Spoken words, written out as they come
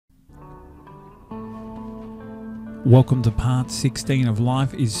Welcome to part 16 of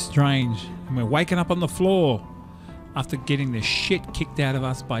Life is Strange, and we're waking up on the floor after getting the shit kicked out of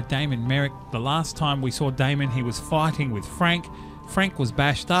us by Damon Merrick. The last time we saw Damon, he was fighting with Frank. Frank was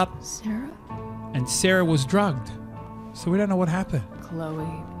bashed up. Sarah? And Sarah was drugged. So we don't know what happened.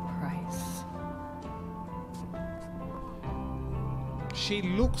 Chloe Price. She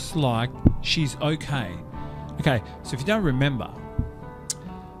looks like she's okay. Okay, so if you don't remember,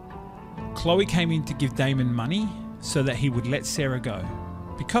 Chloe came in to give Damon money so that he would let Sarah go.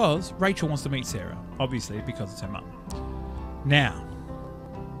 Because Rachel wants to meet Sarah, obviously, because it's her mum. Now,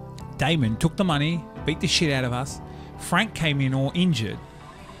 Damon took the money, beat the shit out of us. Frank came in all injured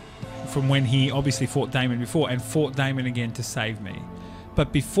from when he obviously fought Damon before and fought Damon again to save me.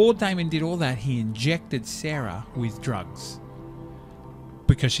 But before Damon did all that, he injected Sarah with drugs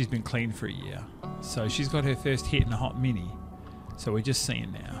because she's been clean for a year. So she's got her first hit in a hot mini. So we're just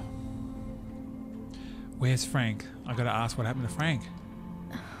seeing now. Where's Frank? I gotta ask what happened to Frank.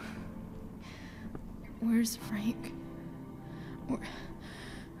 Where's Frank? Or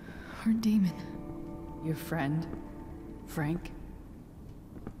Damon? Your friend, Frank,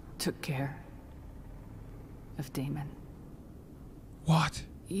 took care of Damon. What?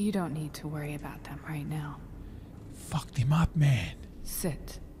 You don't need to worry about them right now. Fucked him up, man.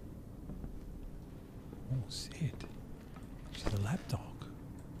 Sit. Oh, Sid. She's a lapdog.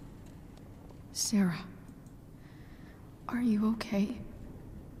 Sarah. Are you okay?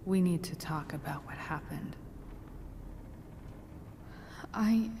 We need to talk about what happened.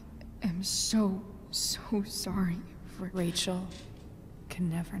 I am so sorry for... Rachel can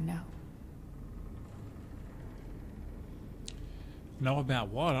never know. Know about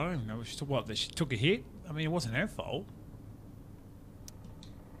what? I don't even know. She took what? That she took a hit? I mean, it wasn't her fault.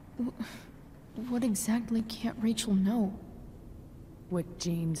 What exactly can't Rachel know? What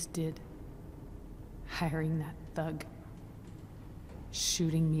James did. Hiring that thug.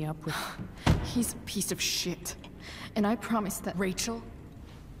 Shooting me up with... He's a piece of shit. And I promise that... Rachel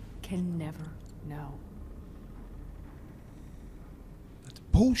can never know. That's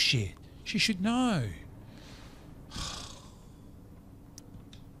bullshit. She should know.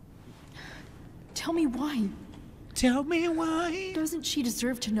 Tell me why. Tell me why. Doesn't she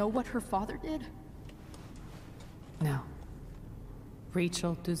deserve to know what her father did? No.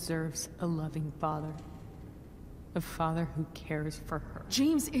 Rachel deserves a loving father. A father who cares for her.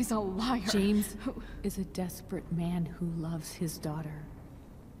 James is a liar. James is a desperate man who loves his daughter.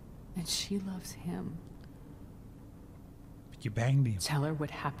 And she loves him. But you banged him. Tell her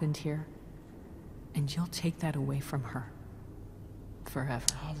what happened here, and you'll take that away from her. Forever.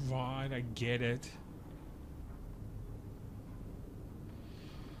 Alright, I get it.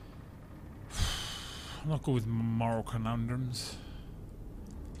 I'm not good with moral conundrums.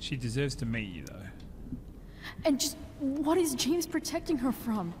 She deserves to meet you, though. And just what is James protecting her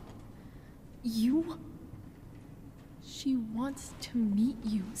from? You? She wants to meet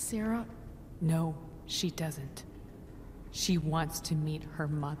you, Sarah. No, she doesn't. She wants to meet her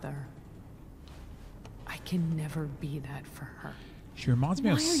mother. I can never be that for her. She reminds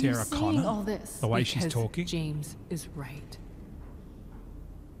me of Sarah Connor. All this? The way Because she's talking. James is right.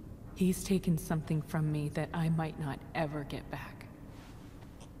 He's taken something from me that I might not ever get back.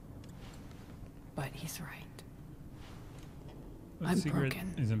 But he's right. That I'm cigarette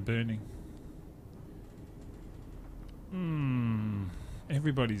broken. isn't burning.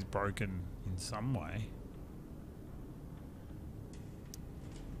 Everybody's broken in some way.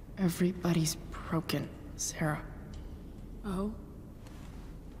 Everybody's broken, Sarah. Oh?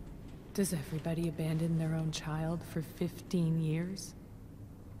 Does everybody abandon their own child for 15 years?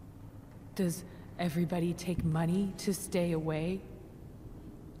 Does everybody take money to stay away?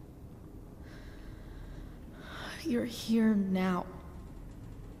 You're here now.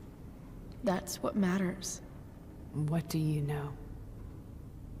 That's what matters. What do you know?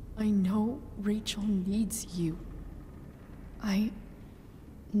 I know Rachel needs you. I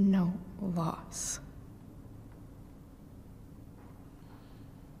know loss.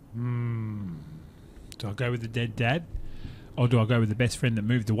 Do I go with the dead dad? Or do I go with the best friend that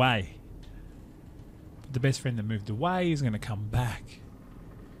moved away? But the best friend that moved away is going to come back.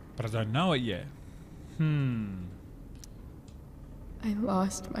 But I don't know it yet. I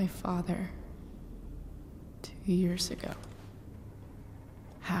lost my father 2 years ago.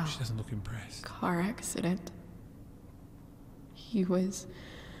 How? She doesn't look impressed. Car accident. He was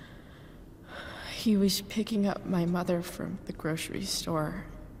picking up my mother from the grocery store,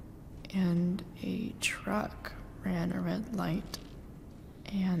 and a truck ran a red light,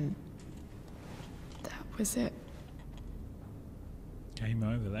 and that was it. Game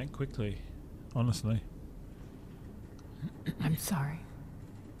over that quickly, honestly. I'm sorry.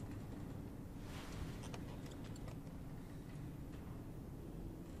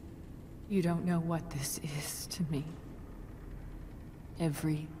 You don't know what this is to me.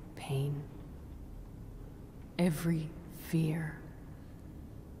 Every pain, every fear,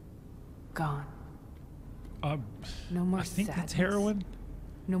 gone. No more I think sadness. that's heroin.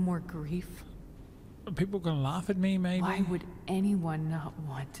 No more grief. Are people gonna laugh at me, maybe? Why would anyone not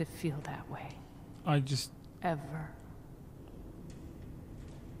want to feel that way? I Ever.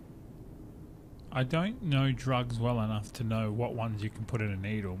 don't know drugs well enough to know what ones you can put in a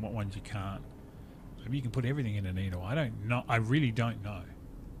needle and what ones you can't. Maybe you can put everything in a needle. I don't know. I really don't know.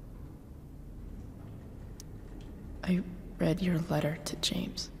 I read your letter to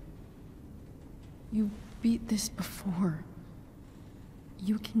James. You beat this before.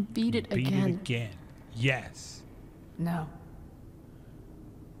 You can beat it Beat again. it again. Yes. No.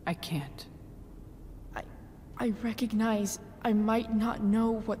 I can't. I recognize I might not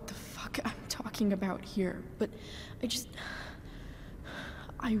know what the fuck I'm talking about here, but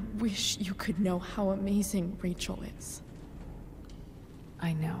I wish you could know how amazing Rachel is.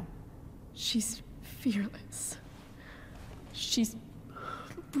 I know. She's fearless. She's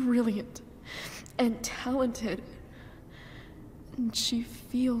brilliant and talented. And she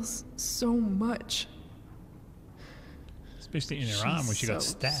feels so much. Especially in her arm where she got so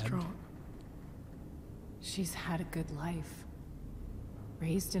stabbed. strong. She's had a good life.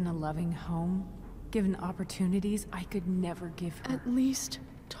 Raised in a loving home, given opportunities I could never give her. At least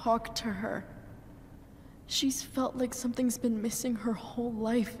talk to her. She's felt like something's been missing her whole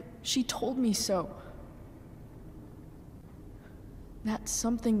life. She told me so. That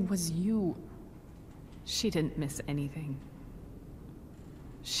something was you. She didn't miss anything.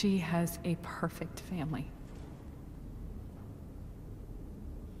 She has a perfect family.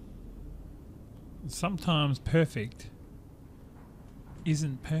 Sometimes perfect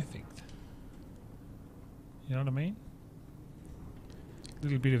isn't perfect. You know what I mean? A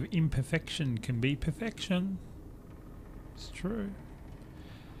little bit of imperfection can be perfection. It's true.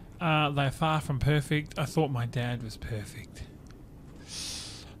 They're far from perfect. I thought my dad was perfect.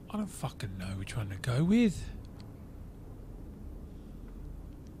 I don't fucking know which one to go with.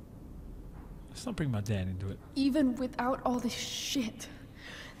 Let's not bring my dad into it. Even without all this shit,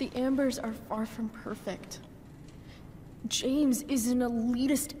 the Ambers are far from perfect. James is an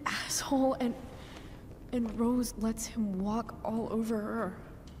elitist asshole, and Rose lets him walk all over her.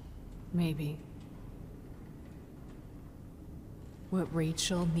 Maybe. What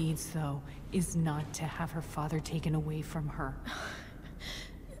Rachel needs, though, is not to have her father taken away from her.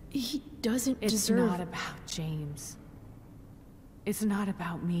 He doesn't It's deserve... not about James. It's not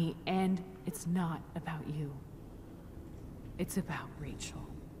about me, and it's not about you. It's about Rachel.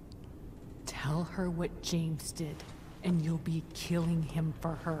 Tell her what James did, and you'll be killing him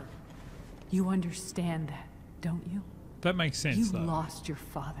for her. You understand that, don't you? That makes sense, You though. lost your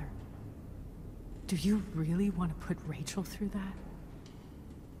father. Do you really want to put Rachel through that?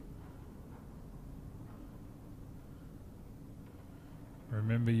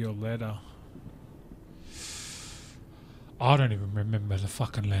 Remember your letter. I don't even remember the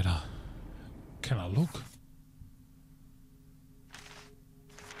fucking letter. Can I look?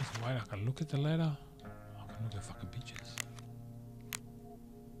 Is there a way I can look at the letter? I can look at fucking pictures.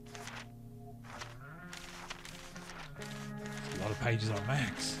 A lot of pages on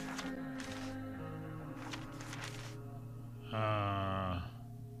Max.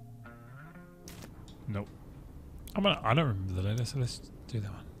 Nope. I don't remember the letter, so let's do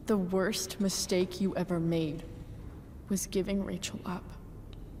that one. The worst mistake you ever made was giving Rachel up.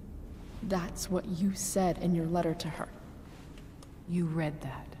 That's what you said in your letter to her. You read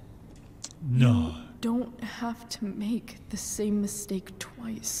that. No. You don't have to make the same mistake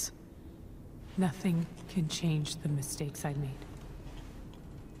twice. Nothing can change the mistakes I made.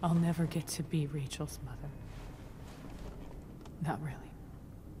 I'll never get to be Rachel's mother. Not really.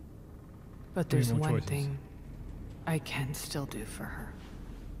 But Three there's more one choices. thing I can still do for her.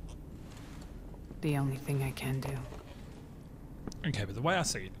 The only thing I can do. Okay, but the way I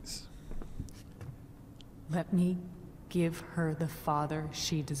see it is, Let me give her the father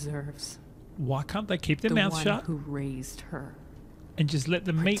she deserves. why can't they keep their The mouths one shut who raised her. and just let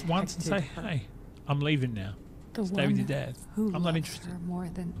them meet once and say, protected her. hey, I'm leaving now. The Stay one with your dad. who I'm loves not interested. her more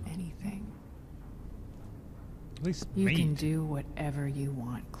than anything. At least You meet. can do whatever you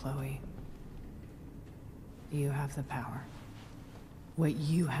want, Chloe. You have the power. What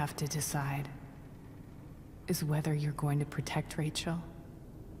you have to decide is whether you're going to protect Rachel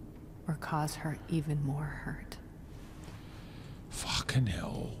or cause her even more hurt. Fucking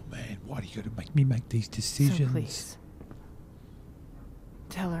hell, man. Why do you gotta make me make these decisions? So please,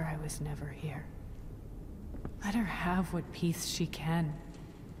 Tell her I was never here. Let her have what peace she can.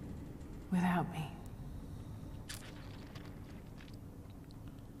 Without me.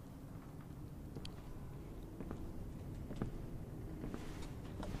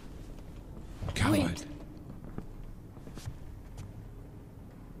 Covered.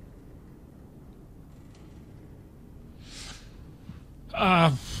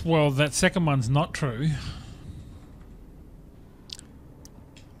 Well, that second one's not true.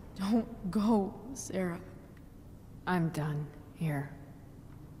 Don't go, Sarah. I'm done here.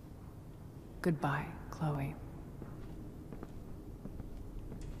 Goodbye, Chloe.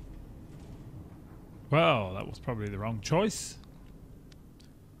 Well, that was probably the wrong choice.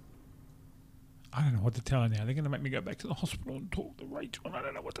 I don't know what to tell her now. They're going to make me go back to the hospital and talk to Rachel, and I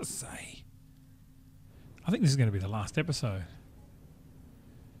don't know what to say. I think this is going to be the last episode.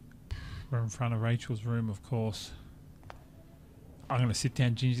 We're in front of Rachel's room, of course. I'm going to sit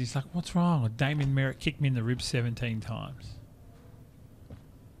down. Ginger's like, what's wrong? Damien Merritt kicked me in the ribs 17 times.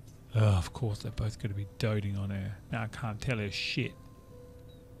 Oh, of course, they're both going to be doting on her. Now I can't tell her shit.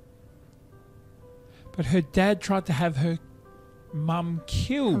 But her dad tried to have her mum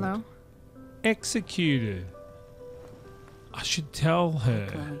killed. Hello? Executed. I should tell her.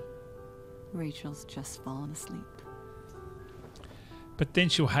 Chloe, Rachel's just fallen asleep. But then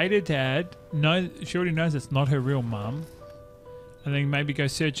she'll hate her dad. No, she already knows it's not her real mum. And then maybe go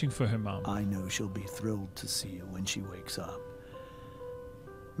searching for her mum. I know she'll be thrilled to see you when she wakes up.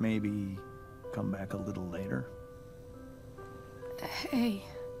 Maybe come back a little later. Hey.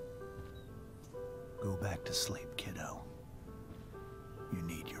 Go back to sleep, kiddo. You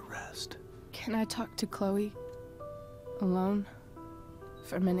need your rest. Can I talk to Chloe? Alone?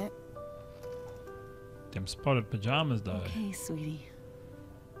 For a minute? Them spotted pajamas, though. Okay, sweetie.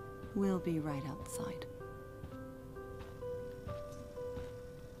 We'll be right outside.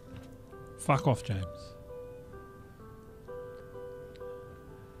 Fuck off, James.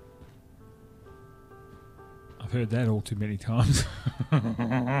 I've heard that all too many times.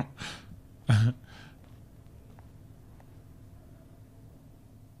 How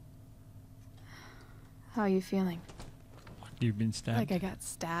are you feeling? Like you've been stabbed. Like I got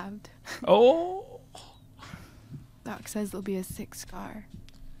stabbed. Oh! Doc says there'll be a sick scar.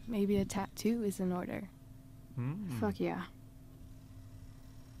 Maybe a tattoo is in order. Fuck yeah.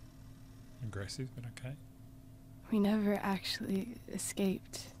 Aggressive, but okay. We never actually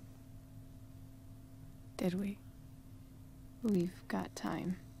escaped. Did we? We've got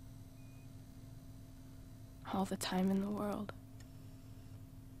time. All the time in the world.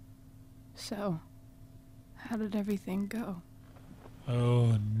 So, how did everything go?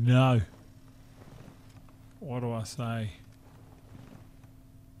 Oh, no. What do I say?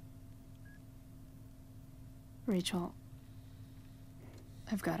 Rachel,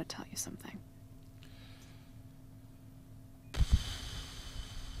 I've got to tell you something.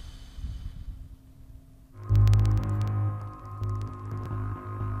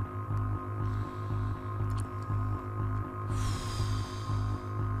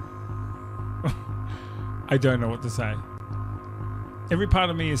 I don't know what to say. Every part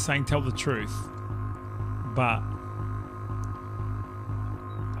of me is saying tell the truth, but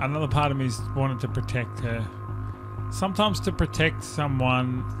another part of me is wanting to protect her. Sometimes to protect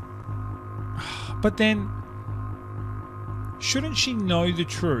someone, but then shouldn't she know the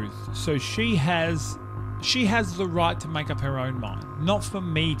truth? So she has the right to make up her own mind, not for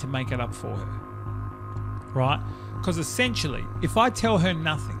me to make it up for her, right? Because essentially, if I tell her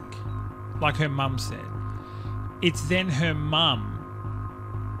nothing, like her mum said, it's then her mum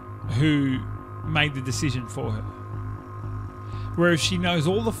who made the decision for her. Where if she knows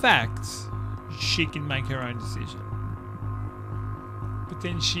all the facts, she can make her own decision. But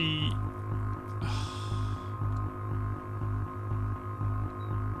then she...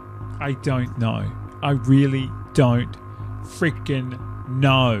 I don't know. I really don't freaking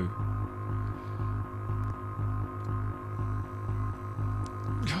know.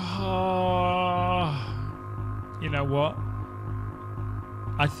 You know what?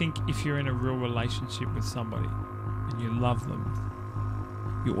 I think if you're in a real relationship with somebody and you love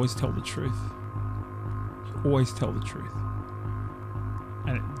them, you always tell the truth. You always tell the truth.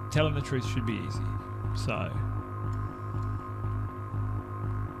 And telling the truth should be easy. So...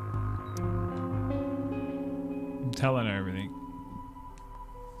 I'm telling her everything.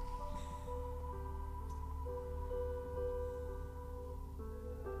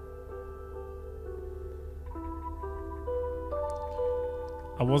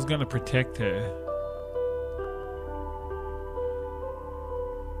 I was going to protect her.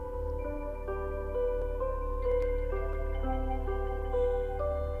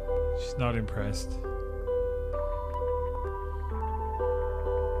 She's not impressed.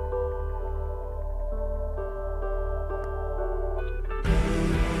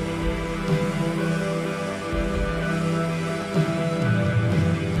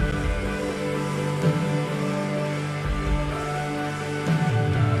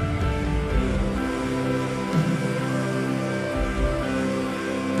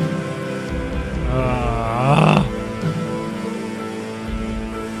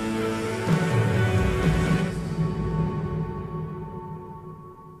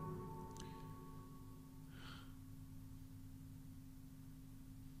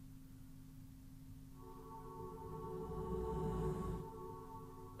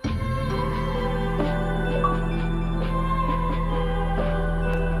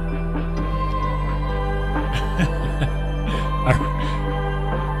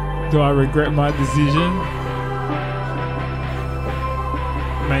 Do I regret my decision?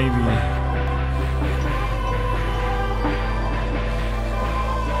 Maybe.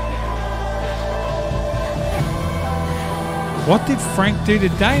 What did Frank do to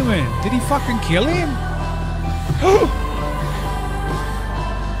Damon? Did he fucking kill him?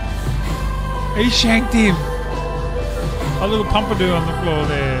 He shanked him. A little pompadour on the floor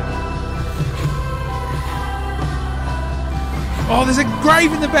there. Oh, there's a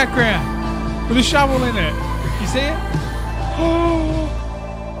grave in the background with a shovel in it. You see it? Oh.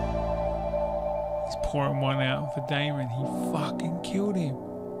 He's pouring one out for Damon. He fucking killed him.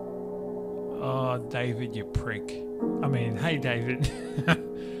 Oh, David, you prick. I mean, hey, David.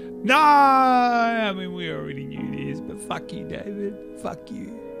 No! I mean, we already knew this, but fuck you, David. Fuck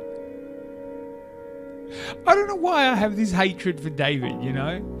you. I don't know why I have this hatred for David, you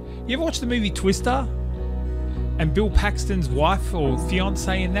know? You ever watch the movie Twister? And Bill Paxton's wife or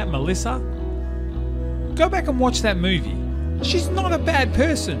fiance in that, Melissa? Go back and watch that movie. She's not a bad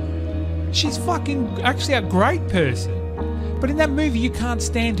person. She's fucking actually a great person. But in that movie, you can't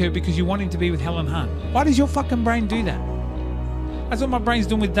stand her because you want him to be with Helen Hunt. Why does your fucking brain do that? That's what my brain's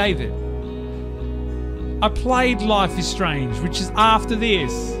doing with David. I played Life is Strange, which is after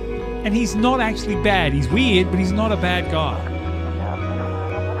this. And he's not actually bad. He's weird, but he's not a bad guy.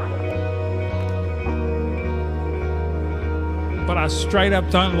 But I straight up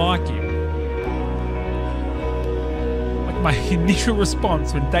don't like him. Like my initial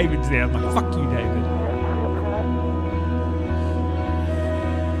response when David's there, I'm like, fuck you, David.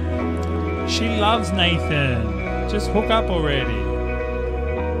 She loves Nathan. Just hook up already.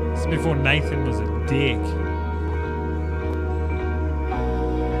 This is before Nathan was a dick.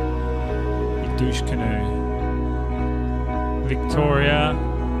 You douche canoe. Victoria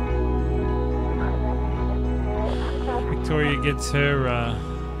gets her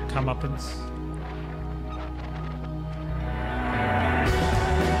comeuppance.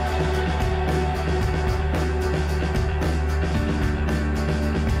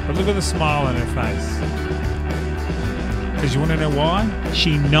 But look at the smile on her face. Because you want to know why?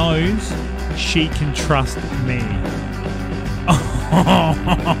 She knows she can trust me.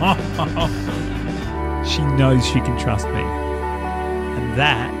 She knows she can trust me. And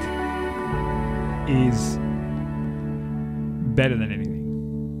that is better than anything.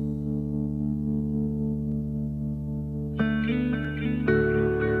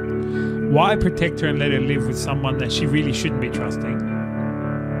 Why protect her and let her live with someone that she really shouldn't be trusting?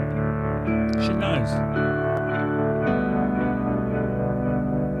 She knows.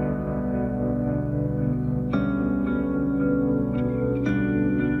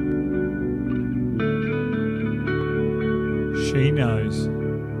 She knows.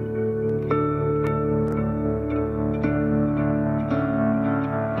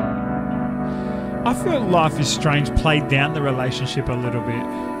 I feel Life is Strange played down the relationship a little bit.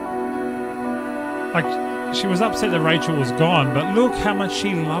 Like, she was upset that Rachel was gone, but look how much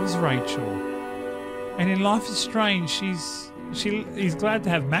she loves Rachel. And in Life is Strange, he's glad to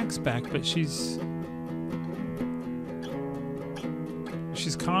have Max back, but she's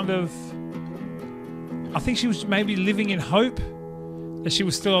kind of, I think she was maybe living in hope that she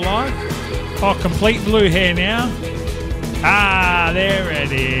was still alive. Oh, complete blue hair now. Ah, there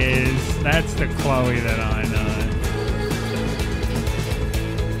it is. That's the Chloe that I know.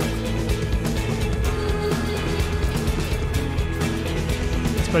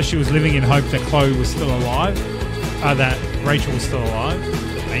 I suppose she was living in hope that Chloe was still alive. That Rachel was still alive.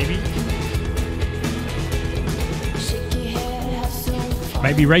 Maybe.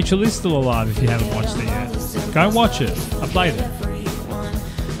 Maybe Rachel is still alive if you haven't watched it yet. Go and watch it. I played it.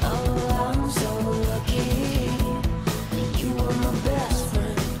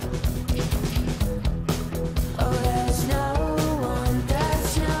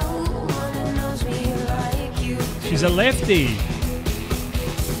 She's a lefty.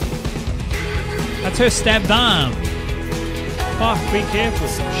 That's her stabbed arm. Fuck, be careful.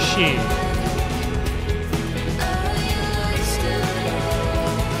 Shit.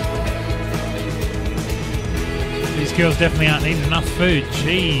 These girls definitely aren't eating enough food.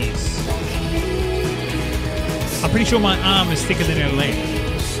 Jeez. I'm pretty sure my arm is thicker than her leg.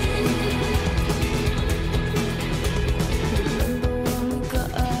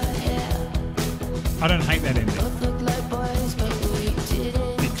 I don't hate that ending.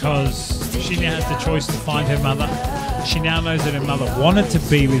 Because she now has the choice to find her mother. She now knows that her mother wanted to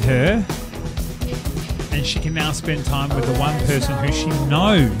be with her. And she can now spend time with the one person who she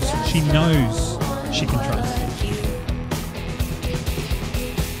knows she can trust.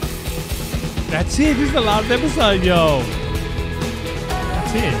 That's it. This is the last episode, yo.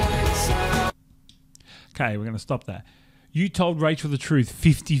 That's it. Okay, we're going to stop that. You told Rachel the truth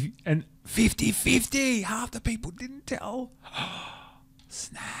 50-50. Half the people didn't tell.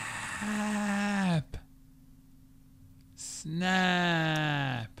 Snap.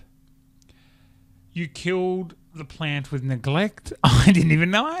 You killed the plant with neglect. I didn't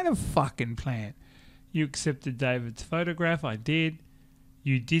even know I had a fucking plant. You accepted David's photograph. I did.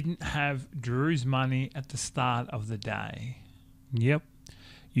 You didn't have Drew's money at the start of the day. Yep.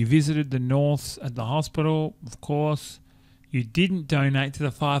 You visited the Norths at the hospital, of course. You didn't donate to the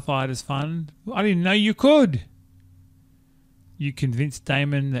firefighters fund. I didn't know you could. You convinced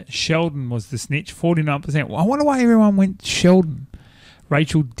Damon that Sheldon was the snitch, 49%. Well, I wonder why everyone went Sheldon.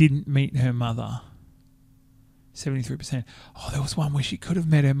 Rachel didn't meet her mother, 73%. Oh, there was one where she could have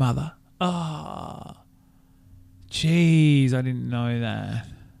met her mother. Ah. Jeez, I didn't know that.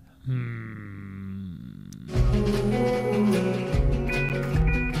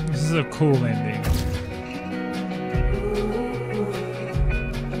 This is a cool ending.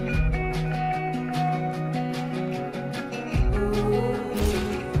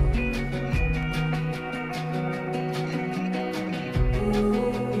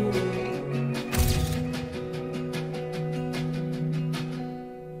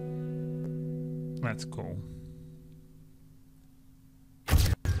 That's cool.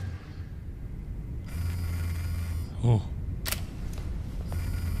 Oh.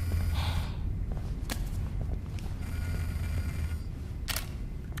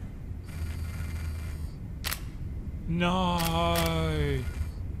 No.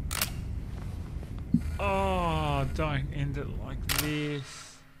 Oh, don't end it like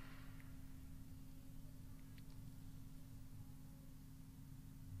this.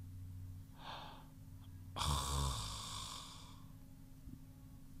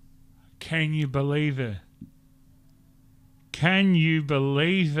 Can you believe it? Can you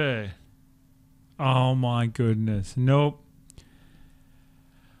believe it? Oh my goodness. Nope.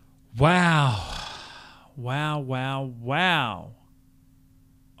 Wow. Wow.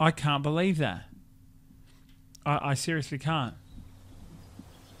 I can't believe that. I seriously can't.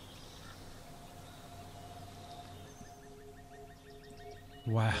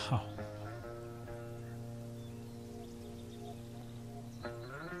 Wow.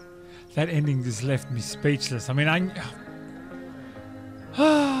 That ending just left me speechless. I mean,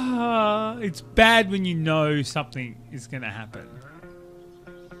 it's bad when you know something is going to happen.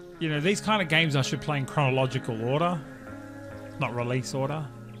 You know, these kind of games I should play in chronological order, not release order.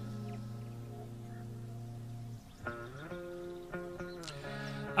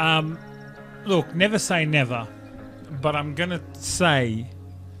 Look, never say never, but I'm going to say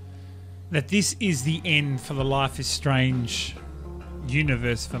that this is the end for the Life is Strange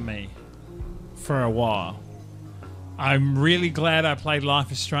universe for me for a while. I'm really glad I played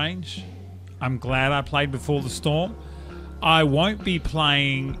Life is Strange. I'm glad I played Before the Storm. I won't be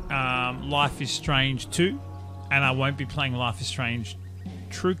playing Life is Strange 2, and I won't be playing Life is Strange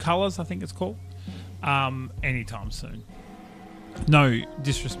True Colors, I think it's called, anytime soon. No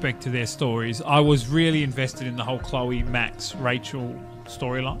disrespect to their stories. I was really invested in the whole Chloe, Max, Rachel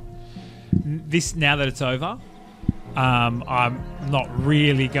storyline. This, now that it's over, I'm not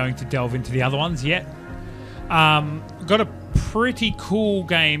really going to delve into the other ones yet. Got a pretty cool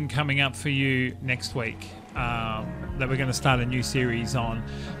game coming up for you next week that we're going to start a new series on.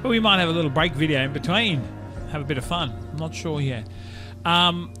 But we might have a little break video in between. Have a bit of fun. I'm not sure yet.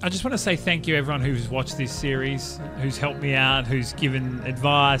 I just want to say thank you everyone who's watched this series, who's helped me out, who's given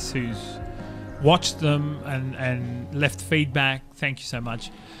advice, who's watched them and left feedback. Thank you so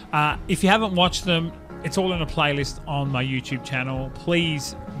much. If you haven't watched them, it's all in a playlist on my YouTube channel.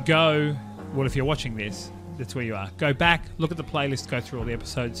 Please go, well, if you're watching this, that's where you are. Go back, look at the playlist, go through all the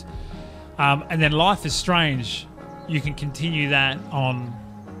episodes. And then Life is Strange, you can continue that on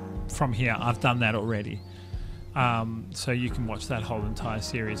from here. I've done that already. So you can watch that whole entire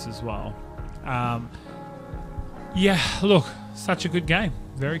series as well. Yeah, look, such a good game.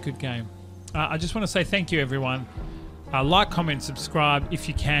 Very good game. I just want to say thank you, everyone. Like, comment, subscribe if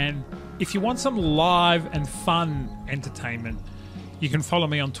you can. If you want some live and fun entertainment, you can follow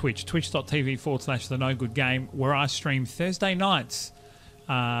me on Twitch, twitch.tv/The No Good Game, where I stream Thursday nights,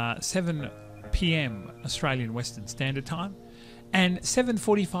 7 p.m. Australian Western Standard Time, and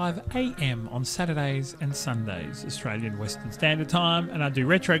 7:45 a.m. on Saturdays and Sundays, Australian Western Standard Time. And I do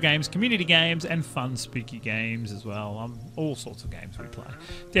retro games, community games, and fun, spooky games as well. All sorts of games we play.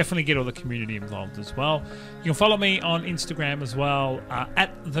 Definitely get all the community involved as well. You can follow me on Instagram as well,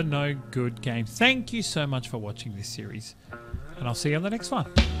 at The No Good Game. Thank you so much for watching this series, and I'll see you on the next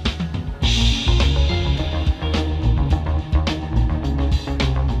one.